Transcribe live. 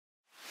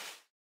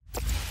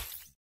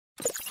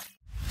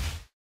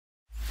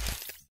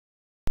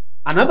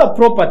Another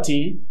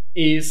property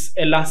is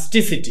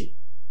elasticity.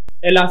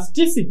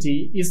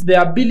 Elasticity is the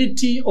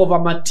ability of a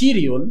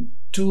material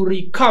to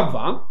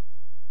recover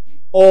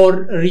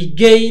or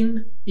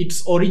regain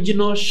its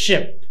original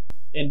shape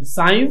and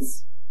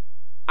size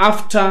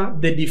after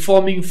the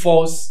deforming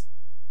force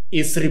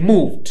is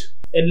removed.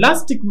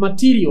 Elastic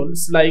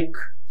materials like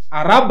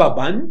a rubber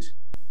band,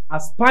 a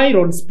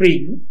spiral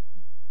spring,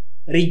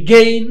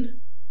 regain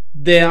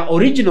their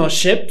original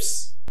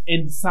shapes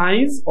and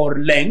size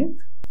or length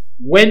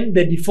when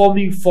the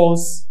deforming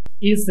force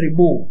is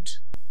removed.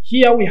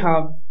 Here we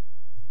have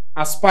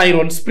a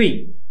spiral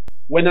spring.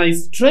 When I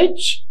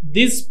stretch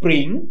this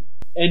spring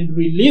and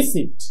release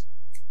it,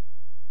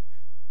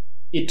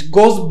 it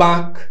goes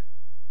back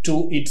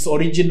to its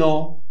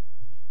original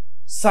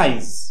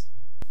size.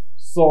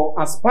 So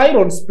a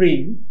spiral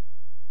spring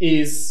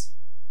is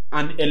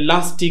an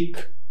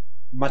elastic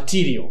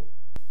material.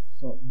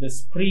 So the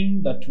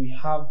spring that we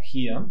have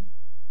here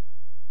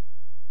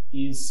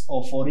is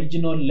of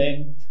original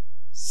length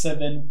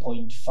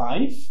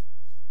 7.5,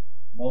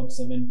 about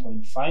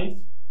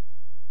 7.5,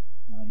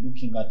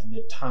 looking at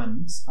the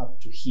turns up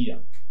to here.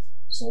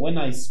 So when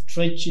I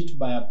stretch it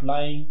by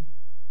applying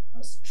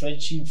a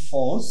stretching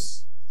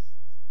force,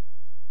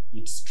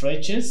 it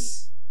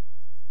stretches,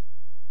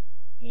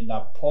 and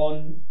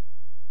upon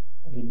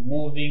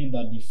removing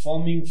the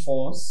deforming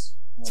force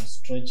or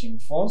stretching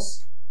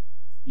force,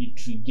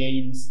 it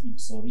regains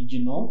its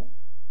original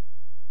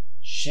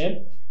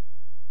shape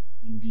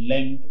and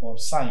length or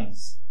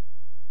size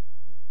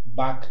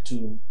back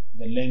to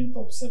the length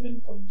of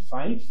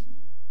 7.5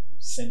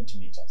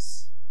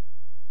 centimeters.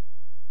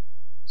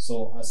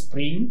 So a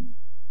spring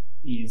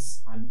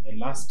is an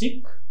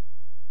elastic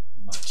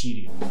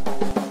material.